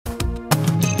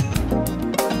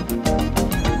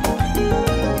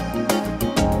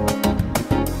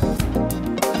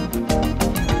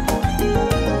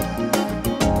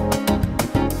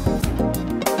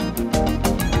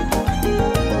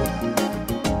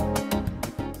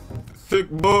Thick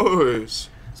boys.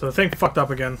 So the thing fucked up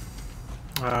again.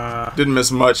 Didn't miss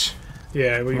much.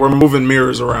 Yeah, we're moving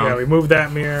mirrors around. Yeah, we moved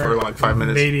that mirror for like 5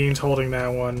 minutes. Nadine's holding that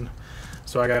one,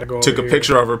 so I gotta go. Took over a here.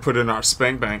 picture of her, put it in our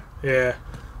spank bank. Yeah,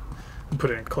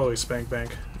 put it in Chloe's spank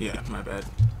bank. Yeah, my bad.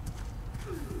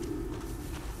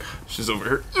 She's over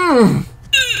here.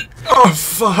 Oh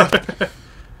fuck!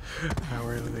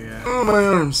 Where are they at? Oh, my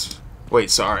arms. Wait,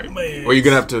 sorry. Well, you're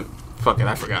gonna have to. Fuck it,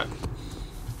 I forgot.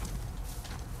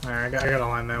 Alright, I gotta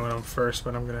line that one up first,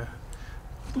 but I'm gonna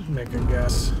make a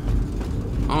guess.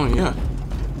 Oh yeah.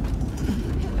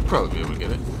 Probably be able to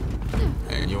get it.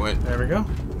 And you went. There we go.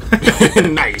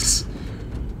 Nice.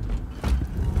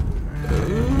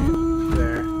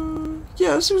 There.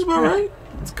 Yeah, this seems about right.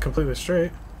 It's completely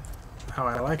straight. How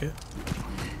I like it.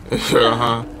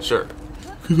 Uh-huh. Sure.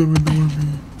 Cause I'm a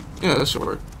normie. Yeah, that should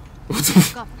work. What the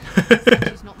f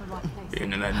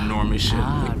Getting in that normie shit.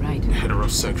 Like right.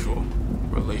 Heterosexual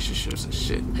relationships and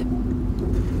shit.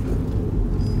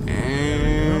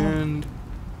 And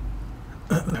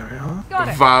There we are. Got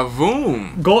it.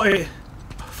 Vavoom. Got it.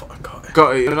 Fucking got it.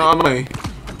 Got it, you know what I mean?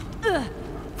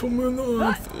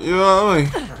 You know what I mean?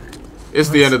 It's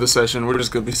the end of the session. We're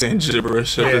just gonna be saying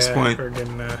gibberish at this point. We're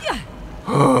getting,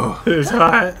 it's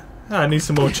hot. I need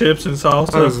some more chips and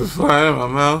salsa. That was a fly in my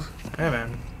mouth. Hey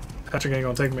man, Patrick ain't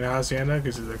gonna take me to Hacienda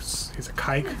because he's a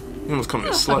kike. He almost called me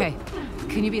a slut. Okay,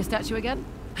 can you be a statue again?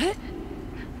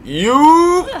 You.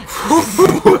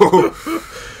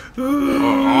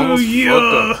 Almost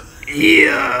yeah.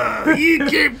 Yeah. You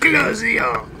keep close,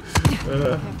 yo.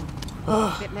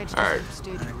 Alright.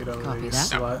 Get over Copy there, that.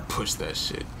 slut. Push that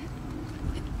shit.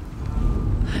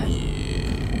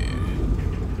 Yeah.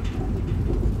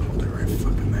 Hold it right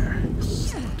fucking there.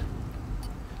 Slut.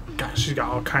 God, she's got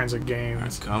all kinds of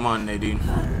games. Come on, Nadine.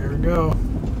 There we go.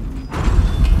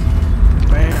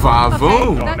 Bam.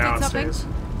 Vavoom. Okay. Oh, That now did it something. stays.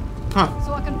 Huh.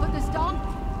 So I can put this down?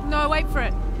 No, wait for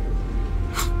it.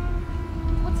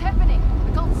 What's happening?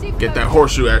 I can't see. Get that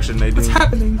horseshoe action, Nadine. What's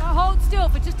happening? Hold still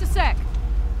for just a sec.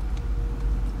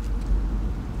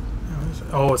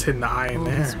 Oh, it's hitting the eye in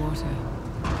there.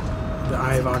 The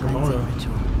eye of Agamotto.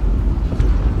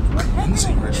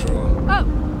 Cleansing ritual. Oh,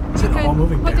 Is it all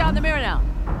moving put down? down the mirror now.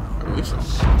 I believe so.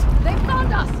 They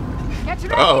found us. Catch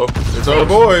it. Uh oh, it's all the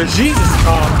boys. Jesus!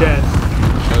 Oh, I'm dead.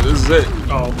 Yeah, this is it.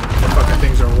 Oh, the fucking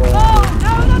things are rolling. Oh, no.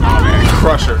 Oh man,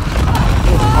 crusher.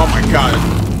 Oh my god.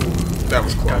 That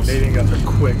was God, close. Nadine got there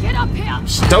quick. Get up here.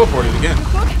 She teleported again.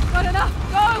 Good. Not enough.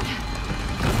 Go.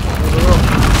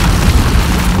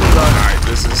 Alright,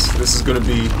 this is gonna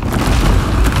be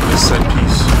the set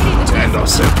piece to end our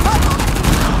set.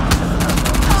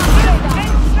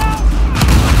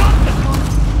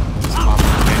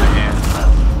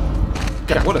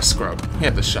 God, what a scrub. He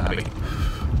had the shotty.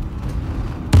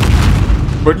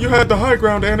 But you had the high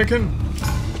ground, Anakin.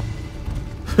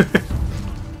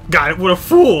 Got it, what a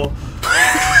fool!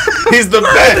 He's the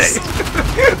best!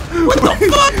 What the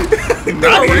fuck?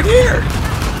 Not right here!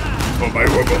 Oh my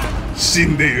god.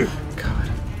 Shindeyu. God.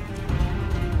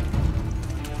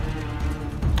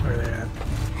 Where are they at?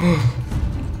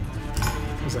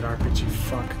 Who's that RPG?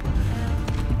 Fuck.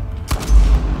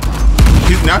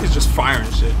 Now he's just firing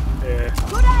shit. Yeah.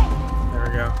 There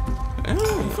we go.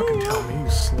 Oh, Fucking tell me, you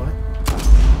slut.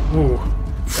 Ooh.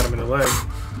 Got him in the leg.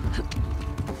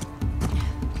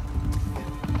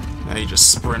 now you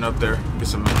just sprint up there. Get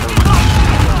some.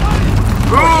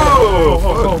 Oh!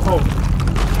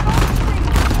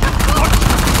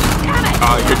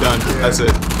 Oh, you're done. That's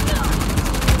it.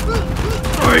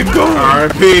 I ain't going!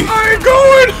 R.I.P. I ain't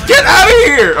going! Get out of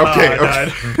here! Okay, I okay.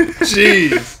 died.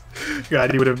 Jeez.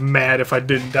 God, he would have been mad if I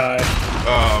didn't die.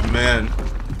 Oh, man.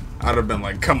 I'd have been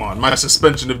like, come on, my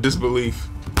suspension of disbelief.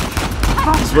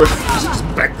 Just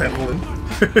backpedaling.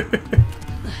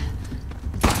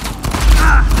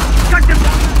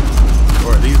 Who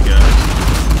are these guys?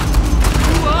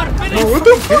 Oh, what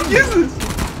the fuck is this?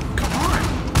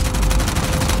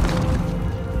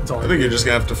 That's all I think you're just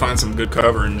gonna have to find some good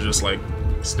cover and just like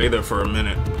stay there for a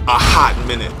minute. A hot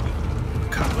minute.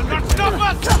 Fuck out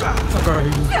of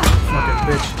here, you fucking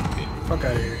bitch. Fuck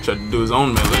out of here. Tried to do his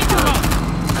own melee.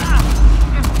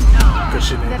 Good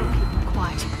shit, Nadine.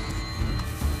 Quiet.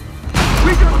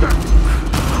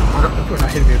 You're not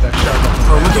hitting me with that shotgun.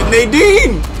 Oh, look at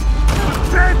Nadine!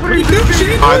 What are you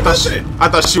doing? Oh, I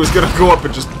thought she was gonna go up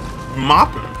and just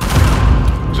mop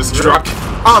him. Just drop.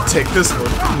 I'll take this one.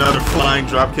 Another flying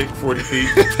drop kick, 40 feet.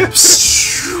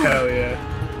 Hell yeah.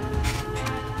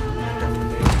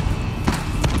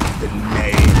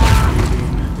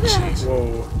 Jeez.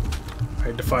 Whoa.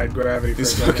 I defied gravity for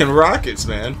These a second. fucking rockets,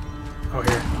 man. Oh,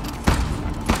 here.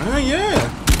 Oh, yeah.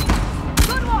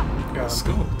 Good one. Got Let's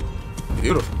him. go.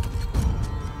 Beautiful.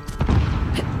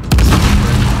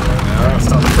 Yeah,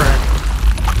 stop the crack.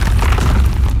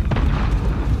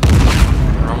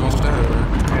 We're almost there.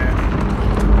 Yeah.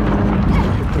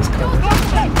 Get this covered.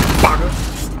 Baga.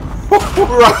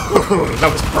 That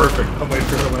was perfect. I'm waiting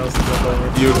for someone else to jump over.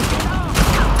 Beautiful.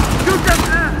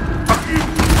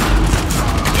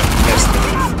 Yes,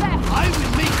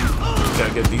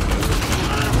 gotta get defense.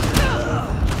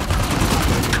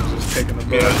 Just taking the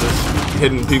Yeah, just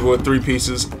hitting people with 3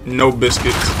 pieces, no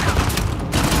biscuits.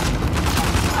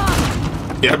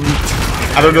 Yeah,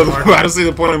 I don't know. I don't see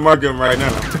the point in marking him right now.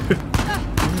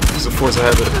 Just a force I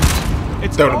had to.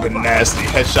 That would have been nasty.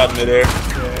 Headshot in midair.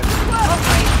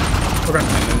 Yeah. Okay.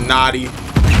 And a naughty.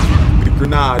 The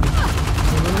grenade.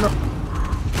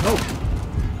 No.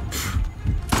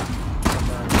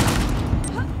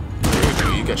 There you go.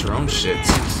 You got your own shit.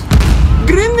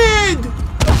 Grenade!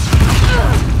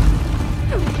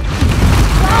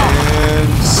 And.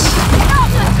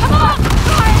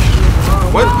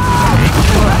 What?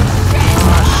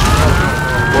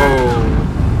 Whoa.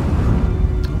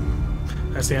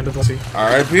 That's the end of the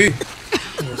R.I.P.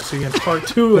 We'll see in part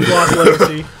 2 of Lost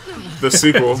Legacy. The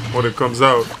sequel, when it comes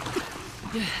out.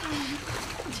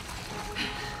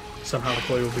 Somehow the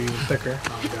clay will be even thicker.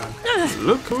 Oh my god.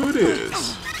 Look who it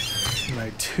is.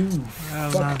 My 2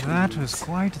 Well, now that was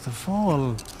quite the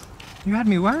fall. You had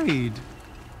me worried.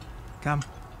 Come,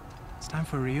 it's time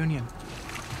for a reunion.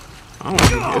 Oh,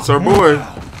 it's our boy.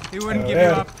 He wouldn't give you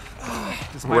up.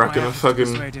 Despite Rocking my a efforts to fucking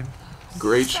persuade him.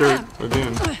 great shirt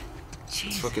again.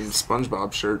 Fucking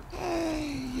SpongeBob shirt.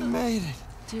 You made it.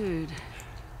 Dude.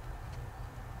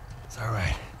 It's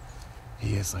alright.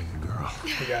 He is like a girl.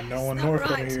 We got no one north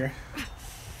over here.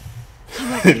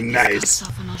 Nice.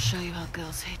 And I'll show you how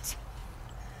girls hit.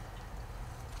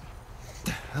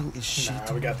 The hell is she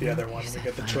Nah, we got the other one. We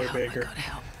got the Troy Baker.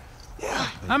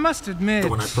 I must admit, The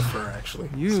one I prefer, actually.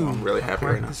 you So I'm really happy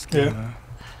are right quite now. the schemer.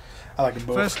 I like them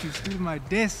both. First you steal my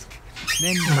disc,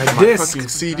 then you My My disc. fucking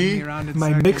CD. My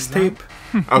mixtape.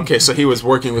 Okay, so he was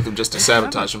working with him just to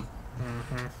sabotage him.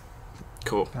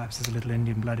 Cool. Perhaps there's a little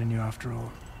Indian blood in you after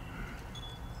all.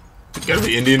 You gotta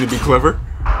be Indian to be clever.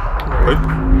 What?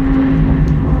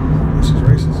 This is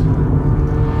racist.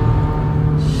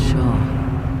 Sure.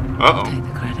 Uh-oh. Take the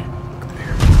credit.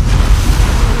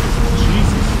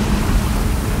 Jesus.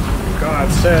 God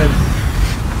said.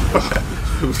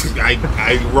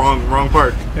 wrong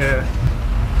part. Yeah.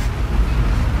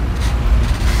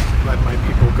 Let my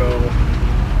people go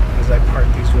as I part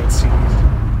these red seas.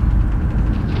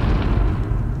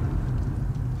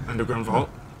 Underground vault?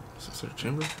 Some sort of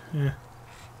chamber? Yeah.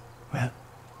 Well.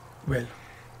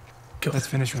 Kill Let's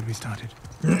finish what we started.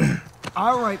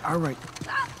 Alright, alright.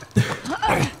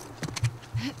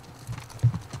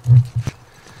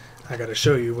 I gotta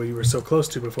show you what you were so close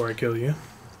to before I kill you.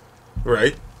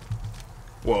 Right.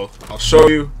 Well, I'll show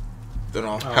you, then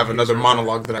I'll have he's another right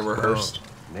monologue that I rehearsed.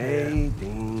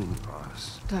 Nadine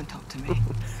Ross. Don't talk to me.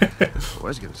 I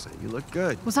was gonna say, you look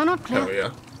good. Was I not clear? Hell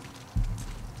yeah.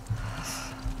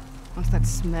 What's that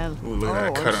smell? Ooh, look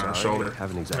at that cut on her shoulder. I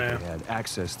haven't exactly Yeah. had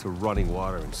access to running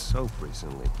water and soap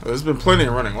recently. There's been plenty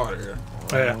of running water here.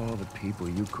 Yeah. All the people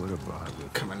you could have brought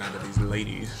with. Coming out of these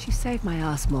ladies. She saved my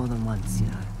ass more than once, you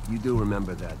know. You do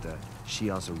remember that she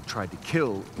also tried to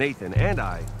kill Nathan and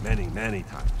I many, many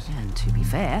times. And to be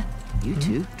fair, you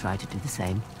two tried to do the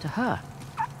same to her.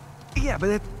 Yeah,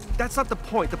 but that's not the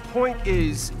point. The point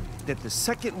is that the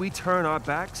second we turn our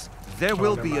backs, there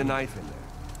will never be a mind. knife in there.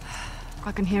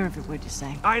 I can hear every word you're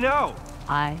saying. I know!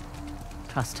 I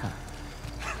trust her.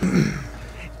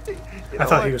 I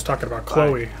thought he was talking about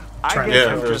Chloe. I Trying guess to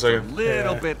Yeah, I'm for a just a second.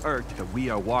 little Yeah. bit irked that we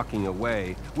are walking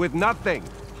away with nothing.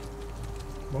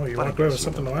 Well, you But I walked away with guess you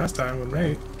something the last time with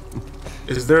me.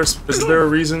 Is there a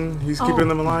reason he's keeping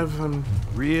them alive? And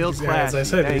Real Yeah, classy. as I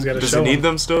said, he's thank got to does show he need him.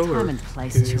 them still? Or?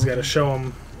 Commonplace He's got to children. show them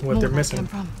what they're Where did that missing. come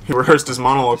from? He rehearsed his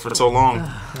monologue for so long.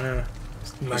 Yeah.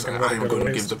 He's not He's gonna like, let I it am go to going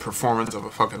to give waste. the performance of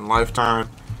a fucking lifetime.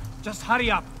 Just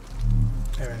hurry up.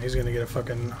 Yeah, man, he's gonna get a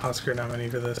fucking Oscar nominee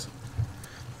for this.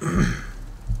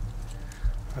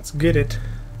 Let's get it.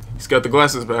 He's got the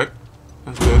glasses back.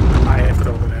 That's good. I have to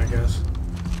open it, I guess.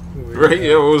 Ooh, Right?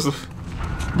 Yeah. What's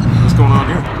going on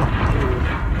here?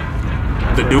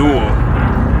 The duel.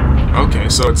 Okay,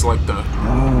 so it's like the.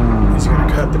 He's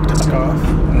gonna cut the disc off.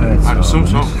 I'd assume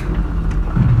so.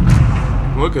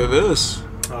 Look at this.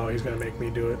 Oh, he's gonna make me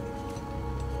do it.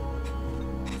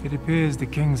 It appears the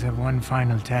kings have one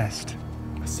final test.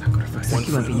 A sacrifice. You won't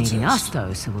be final needing test. us,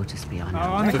 though, so we'll just be on Oh, our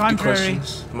on way. the 50 contrary.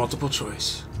 questions, multiple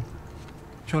choice.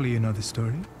 Surely you know the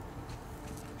story.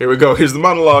 Here we go. Here's the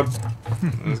monologue.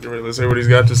 Let's hear what he's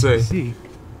got to say. See,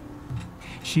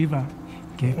 Shiva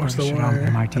gave Where's the Parashuram wire? the I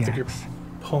mighty think you're axe.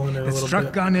 pulling it a It little struck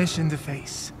bit. Ganesh in the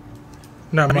face.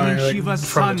 Not mine, Bringing like Shiva's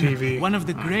from son, the TV. one of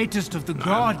the greatest of the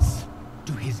gods,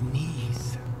 to his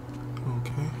knees.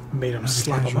 Okay. Made him Another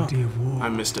slap him up. casualty of war. I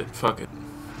missed it. Fuck it.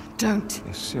 Don't.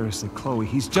 Yeah, seriously, Chloe,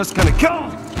 he's just gonna kill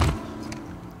him!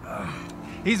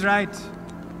 He's right.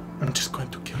 I'm just going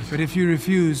to kill you. But if you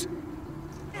refuse, you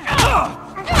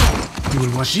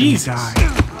will watch Jesus.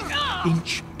 them die,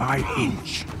 inch by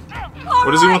inch.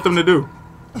 What does he want them to do?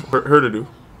 Her to do?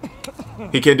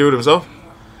 He can't do it himself?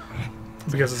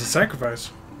 Because it's a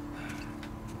sacrifice.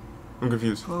 I'm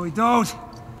confused. Chloe, don't!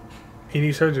 He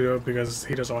needs her to do it because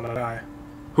he doesn't want to die.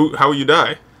 How will you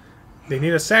die? They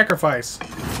need a sacrifice.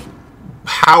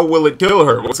 How will it kill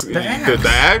her? What's The axe. The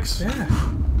axe? Yeah.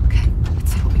 Okay,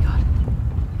 let's see what we got.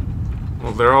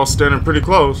 Well, they're all standing pretty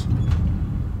close.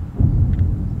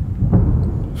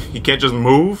 He can't just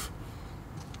move?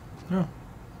 No.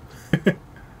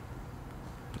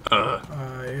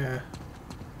 Yeah.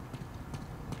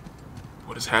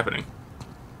 What is happening?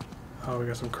 Oh, we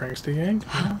got some cranks to yank.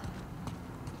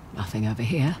 Nothing over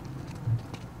here.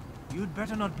 You'd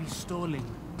better not be stalling.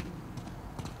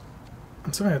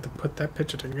 I'm sorry, I have to put that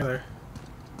picture together.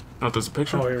 Oh, there's a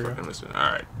picture? Oh, here we go. Fucking missed it.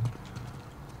 Alright.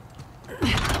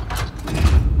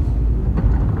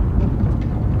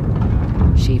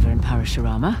 Shiva and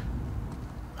Parashurama.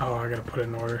 Oh, I gotta put it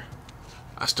in order.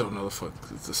 I still don't know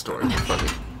the story. Fuck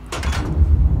it.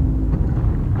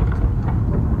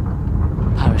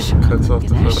 Parashurama. Cuts off the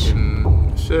Ganesh.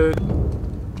 fucking shit.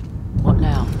 What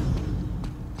now?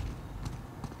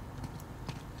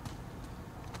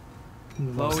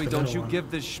 Chloe, don't you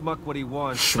give this schmuck what he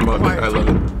wants. Schmuck. I love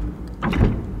it.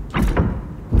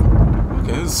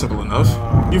 Okay, this is simple enough.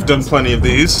 You've done plenty of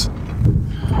these.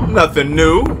 Nothing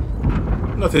new.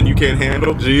 Nothing you can't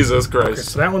handle. Jesus Okay, Christ.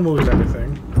 so that one moves everything.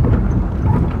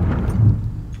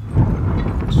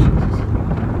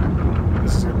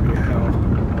 This is gonna be hell.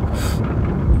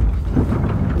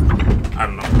 I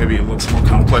don't know. Maybe it looks more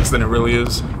complex than it really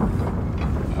is.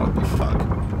 What the fuck?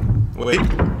 Wait.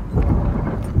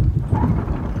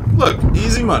 Look,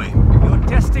 easy money. You're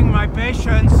testing my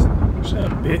patience. Shut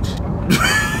up, bitch.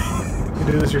 You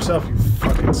do this yourself, you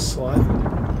fucking slut.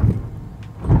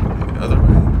 The other way.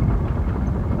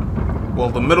 Well,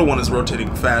 the middle one is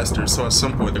rotating faster, so at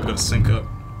some point they're gonna sync up.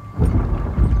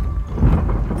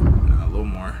 Nah, a little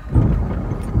more.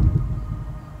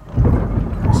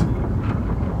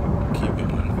 Keep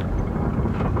going.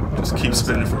 Just keep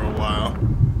spinning for a while.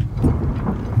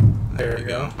 There we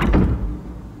go.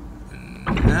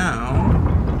 And now.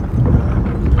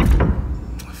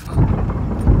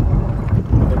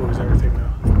 That moves everything now.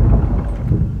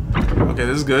 Okay,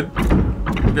 this is good.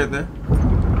 We're good there.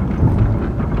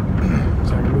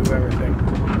 So I can move everything.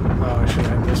 Oh, I should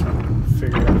have this one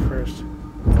figured out first.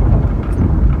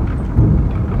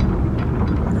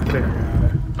 I think I got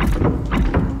it.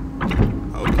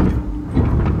 Okay.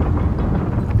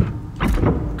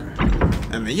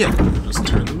 And then, yeah, just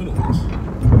turn the middle ones.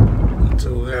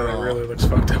 Until they're Yeah, it all... really looks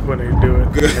fucked up when you do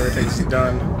it. Good. Everything's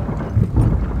done.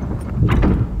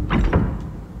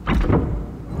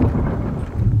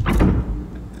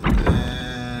 And then...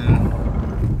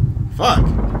 Fuck.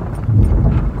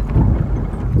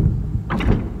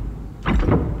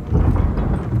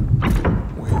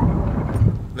 Wait.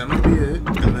 That might be it.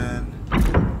 And then...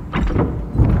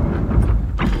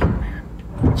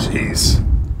 Jeez.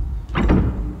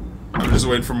 I'm just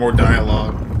waiting for more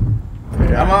dialogue. Yeah.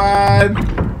 Come on!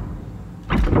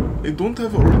 I don't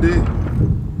have all day.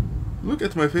 Look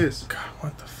at my face. God,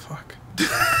 what the fuck?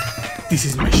 This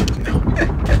is my shit now.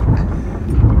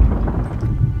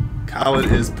 Colin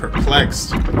is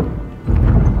perplexed.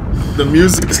 The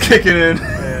music is kicking in.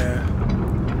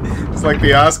 Yeah. It's like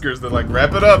the Oscars. They're like,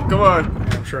 wrap it up. Come on.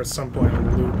 Yeah, I'm sure at some point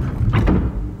it'll loop.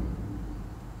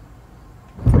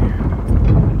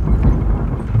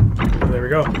 There we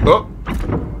go. Oh.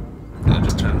 I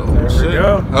just turned the whole There we shit.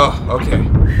 go. Oh, okay.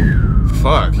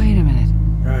 Fuck. Wait a minute.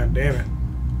 God damn it.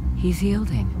 He's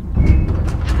yielding.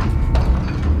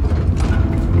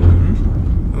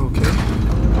 Okay.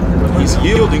 He's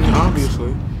yielding,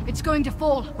 obviously. It's going to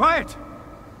fall. Quiet!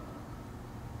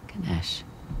 Ganesh,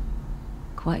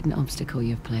 quite an obstacle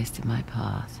you've placed in my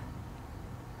path.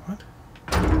 What?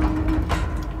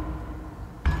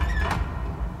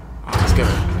 Oh, he's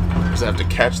gonna... Does he have to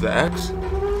catch the axe?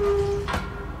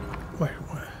 Wait,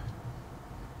 what?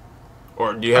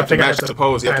 Or do you have to match the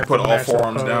pose? You have to put all match the 4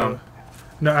 arms pose. down.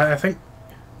 No, I think...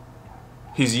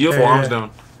 He's yielding Yeah, 4 arms yeah.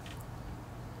 down.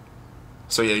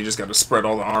 So yeah, you just got to spread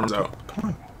all the arms out. Come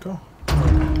on, go.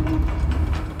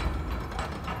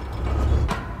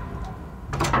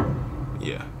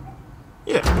 Yeah.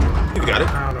 Yeah. You got it.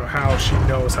 I don't know how she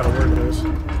knows how to work this.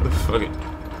 Fuck it.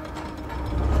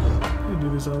 You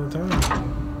do this all the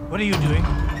time. What are you doing?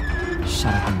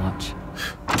 Shut up and watch.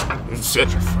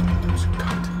 Such a fucking loser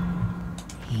cunt.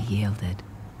 He yielded.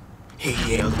 He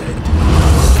yielded.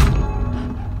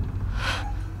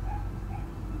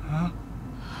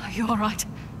 Are you alright?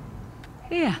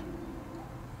 Yeah.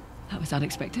 That was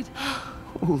unexpected.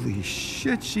 Holy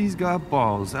shit, she's got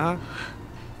balls, huh?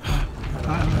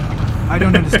 I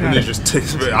don't And it understand. just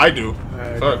takes me. I do.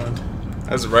 I Fuck. don't.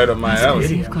 That's right up my alley.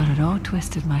 You've got it all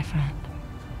twisted, my friend.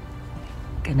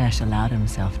 Ganesh allowed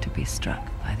himself to be struck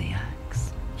by the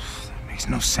axe. Makes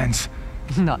no sense.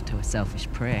 Not to a selfish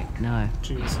prick, no.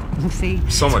 Jeez. See,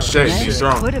 So much shade. Ganesh He's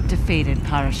strong. could have defeated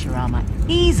Parashurama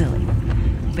easily.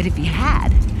 But if he had,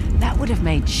 that would have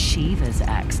made Shiva's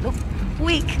axe look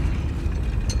weak.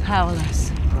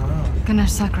 Powerless.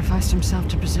 Ganesh sacrificed himself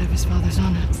to preserve his father's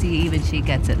honor. See, even she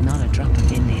gets it, not a drop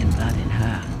of Indian blood in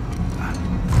her.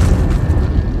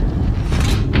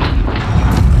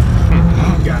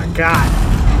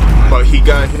 God. But he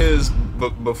got his.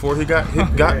 But before he got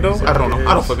hit, got though. I don't know.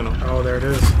 I don't fucking know. Oh, there it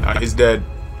is. He's dead.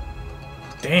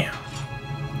 Damn.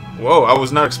 Whoa! I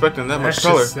was not expecting that much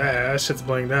color. That shit's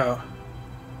blinged out.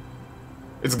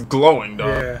 It's glowing, dog.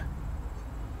 Yeah.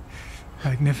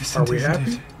 Magnificent, Are we isn't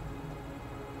happy?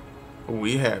 it?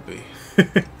 We happy.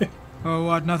 Oh,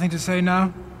 what? Nothing to say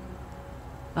now?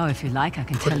 Oh, if you like, I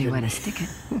can tell you where to stick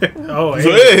it. Oh,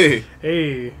 hey. Hey!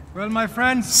 Hey. Well, my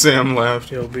friends, Sam laughed.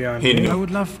 He'll be on. He I knew. would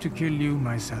love to kill you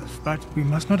myself, but we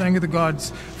must not anger the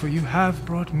gods, for you have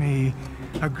brought me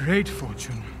a great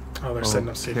fortune. Oh, they're setting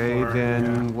up Okay, C4.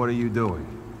 then what are you doing?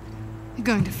 You're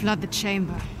going to flood the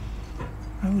chamber.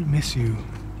 I will miss you.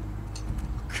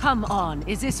 Come on,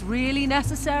 is this really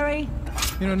necessary?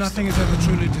 You know, nothing is ever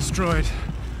truly destroyed,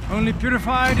 only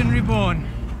purified and reborn.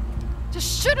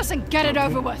 Just shoot us and get it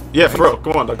over with. Yeah, for real.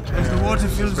 Come on, dog. As the water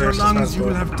fills your very lungs, you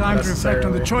will have time to reflect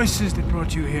on the necessarily. choices that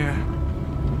brought you here.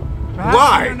 Perhaps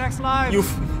Why? in your next life, You.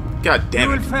 God you damn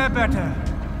will it. fare better.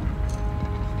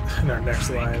 In our next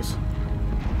lives.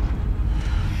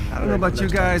 I don't know about you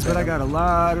guys, but I got a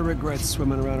lot of regrets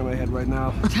swimming around in my head right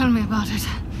now. Tell me about it.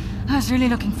 I was really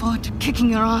looking forward to kicking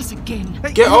your ass again.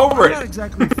 Hey, Get you know, over I'm it. not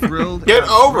exactly thrilled. Get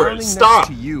about over it. drowning next Stop.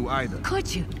 To you either.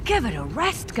 Could you give it a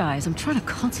rest, guys? I'm trying to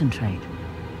concentrate.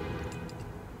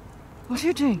 What are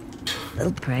you doing?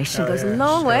 Preparation Oh, goes yeah, a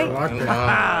long just way. gotta lock it.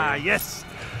 Ah, yes.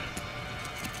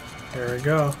 There we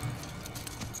go.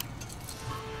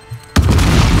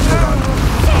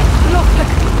 Lockpick.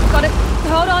 Got it.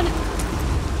 Hold on.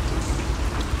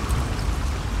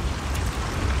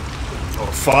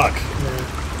 Oh, fuck.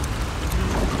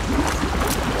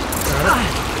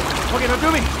 Okay, now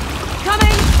do me.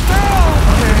 Coming.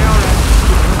 Okay, all right.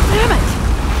 Damn it.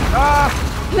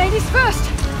 Ladies first.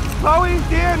 Chloe,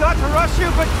 dear, not to rush you,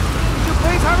 but would you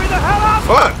please hurry the hell up?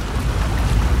 Fuck.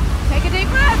 Take a deep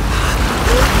breath.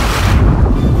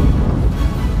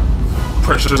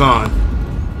 Pressure's on.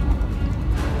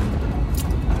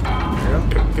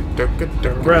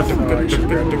 Breath. Oh, you should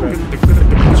grab the breath.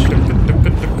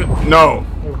 No.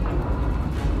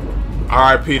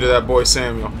 R.I.P. to that boy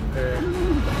Samuel. Yeah.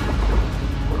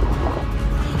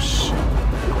 Oh, shit.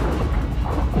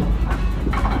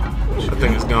 That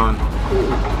thing is gone.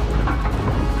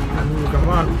 Ooh, come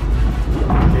on.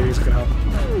 Maybe he's gonna help.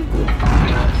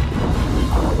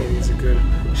 Maybe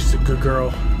she's a good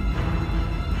girl.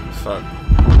 Fuck.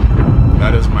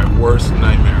 That is my worst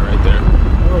nightmare right there.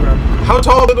 Oh, God. How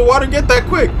tall did the water get that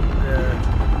quick?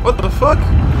 Yeah. What the fuck?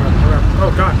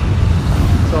 Oh, God.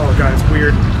 Oh, God, it's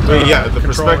weird. Wait, yeah, the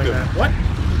controlling perspective. that. What?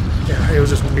 Yeah, it was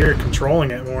just weird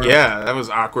controlling it more. Yeah, that was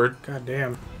awkward. God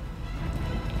damn.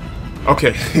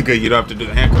 Okay, good. You don't have to do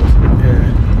the handcuffs.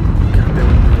 Yeah. God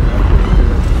damn.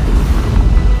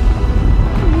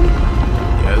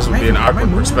 Yeah, this would be an awkward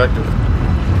perspective.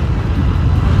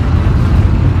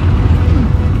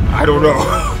 I don't know.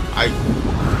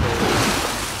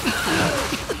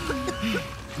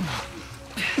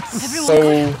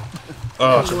 So.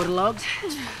 Waterlogged.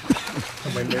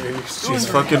 These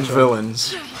fucking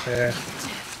villains Yeah.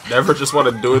 never just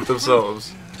want to do it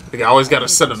themselves. They always gotta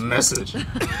send a message.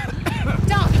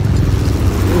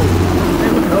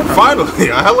 Finally,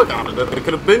 a helicopter that they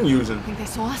could have been using. Think they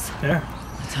saw us? Yeah.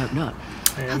 Let's hope not.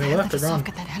 And How they the hell left. did They're the gone.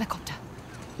 get that helicopter?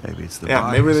 Maybe it's the Yeah,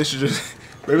 bodies. maybe they should just.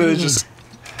 Maybe they just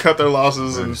cut their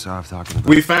losses Very and. soft talking about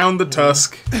We found the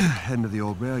tusk. heading to the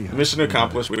old rail yard. Mission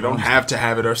accomplished. We don't have to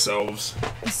have it ourselves.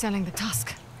 He's selling the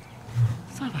tusk.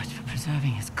 So much for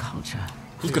preserving his culture.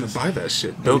 Who's gonna buy that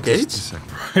shit? Bill Just a Gates?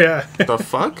 second. Uh, Yeah. The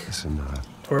fuck? Listen,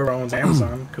 Whoever owns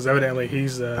Amazon, because evidently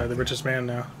he's the richest man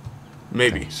now.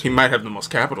 Maybe. He might have the most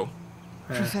capital.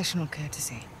 Professional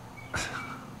courtesy.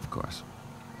 Of course.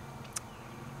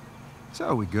 So,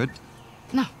 are we good?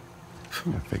 No.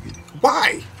 I figured.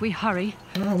 Why? If we hurry,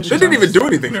 They didn't even do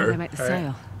anything to they her. make the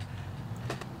sale.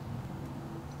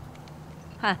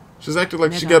 Huh. She's acting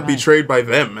like she Never got right. betrayed by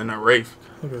them and a Rafe.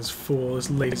 Look at this fool, this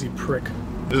lazy prick.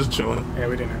 Just chilling. Yeah,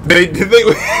 we didn't have to. They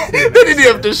didn't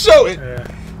have to show it. Yeah,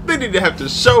 They didn't have to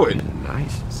show it.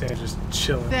 Nice. Sam's just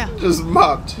chilling. There. Just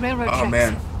mopped. Railroad Oh tracks.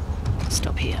 man,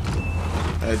 Stop here.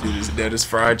 that dude is dead as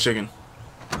fried chicken.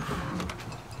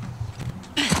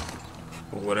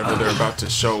 Well, whatever they're about to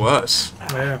show us,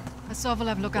 Yeah. A Saw will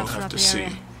have we'll lookouts have throughout to the see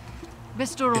area.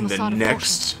 Best door on in the the side of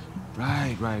next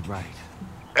Right.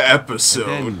 episode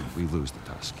Then we lose the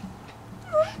tusk.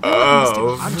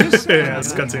 of Yeah,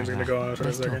 this cutscene's gonna go on for a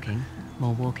Less second. talking,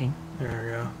 more walking. There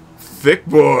we go. Thick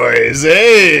Boys.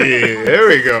 Hey, there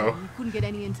we go. Couldn't get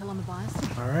any intel on the bias.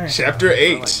 Alright. Chapter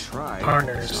 8.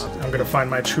 Partners. I'm gonna find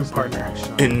my true partner.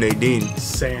 In Nadine.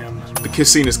 Sam. The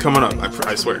kiss scene is coming up.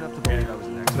 I swear. Yeah.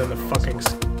 And then the fucking